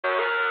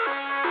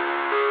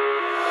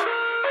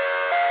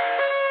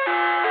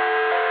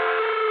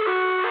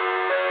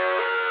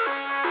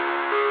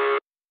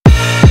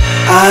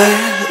I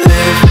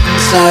live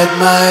inside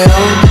my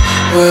own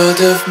world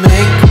of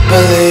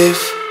make-believe.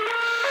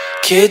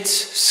 Kids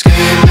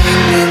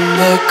screaming in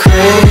the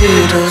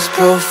cradles,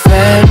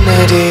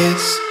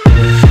 profanities.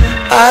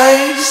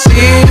 I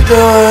see the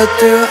world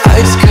through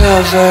eyes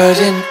covered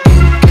in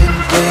ink and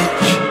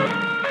bleach.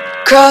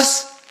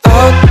 Cross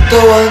out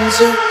the ones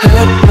who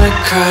heard my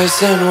cries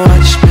and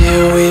watched me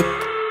weep.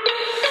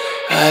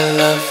 I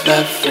love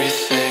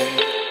everything.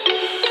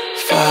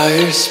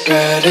 Fire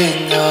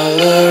spreading all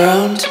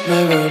around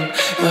my room.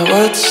 My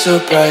world's so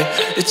bright,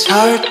 it's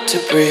hard to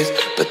breathe,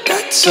 but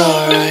that's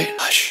alright.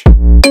 Hush.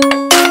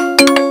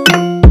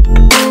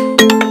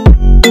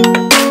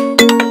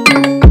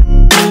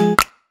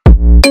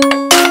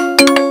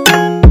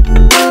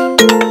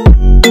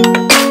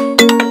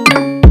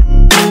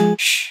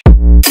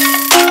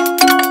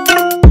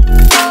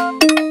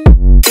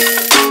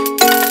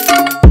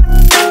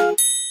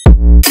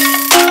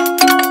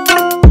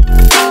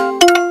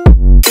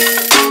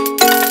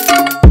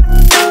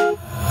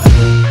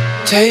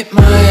 Tape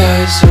my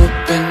eyes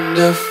open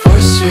to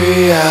force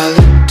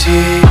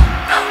reality.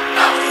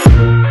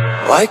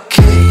 Why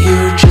can't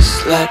you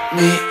just let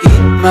me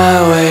eat my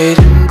weight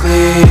in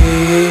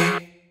glee?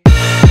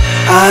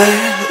 I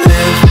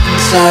live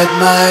inside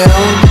my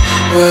own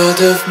world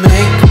of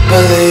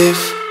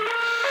make-believe.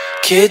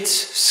 Kids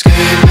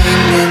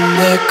screaming in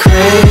their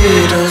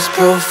cradles,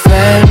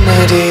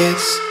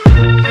 profanities.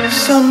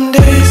 Some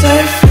days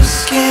I feel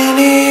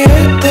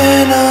skinnier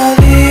than all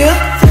the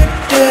other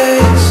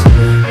days.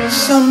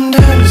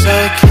 Sometimes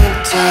I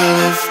can't tell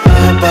if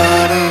my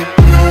body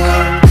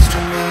belongs to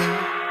me.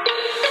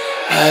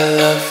 I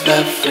love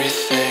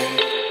everything.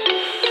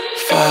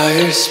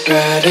 Fire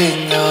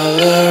spreading all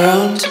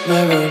around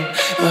my room.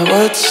 My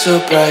world's so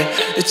bright,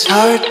 it's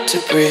hard to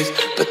breathe,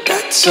 but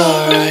that's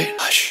alright.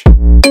 Hush.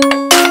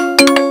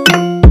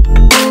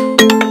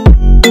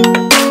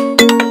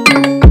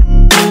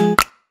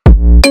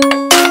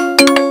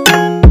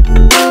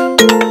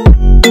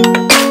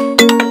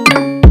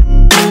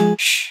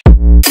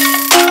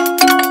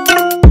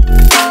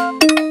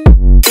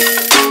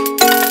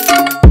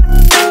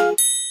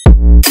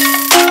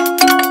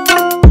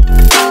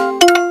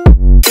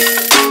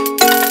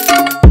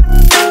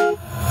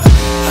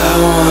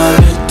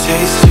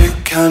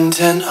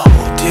 Content,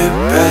 hold your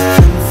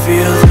breath and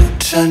feel the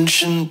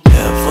tension.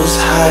 Devils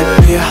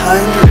hide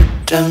behind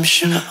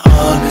redemption.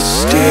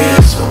 Honesty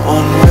is a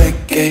one-way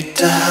gate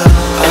to hell.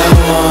 I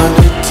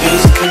wanna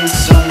taste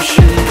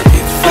consumption.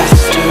 Breathe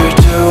faster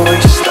to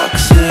waste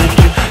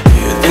oxygen.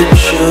 Hear the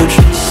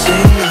children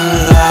sing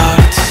aloud.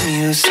 It's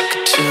music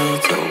till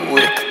the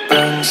wick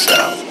burns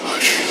out.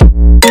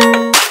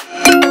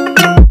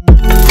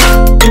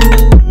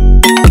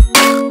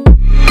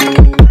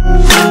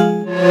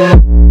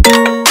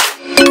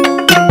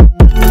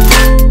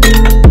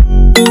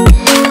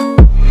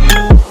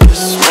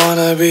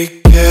 Be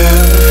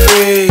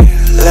carefree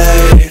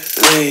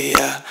lately,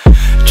 yeah.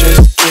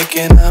 Just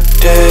picking up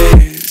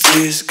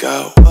daisies.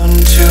 Got one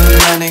too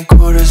many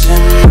quarters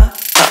in my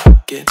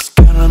pockets.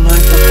 Counting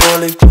like the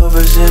 4-leaf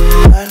clovers in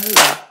my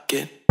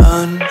locket.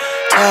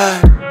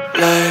 Untied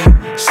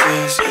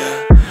laces,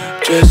 yeah.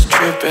 Just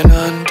tripping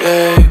on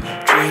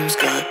daydreams.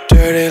 Got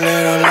dirty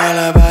little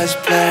lullabies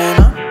playing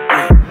on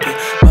repeat.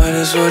 Might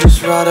as well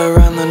just ride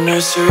around the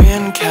nursery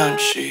and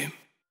count sheep.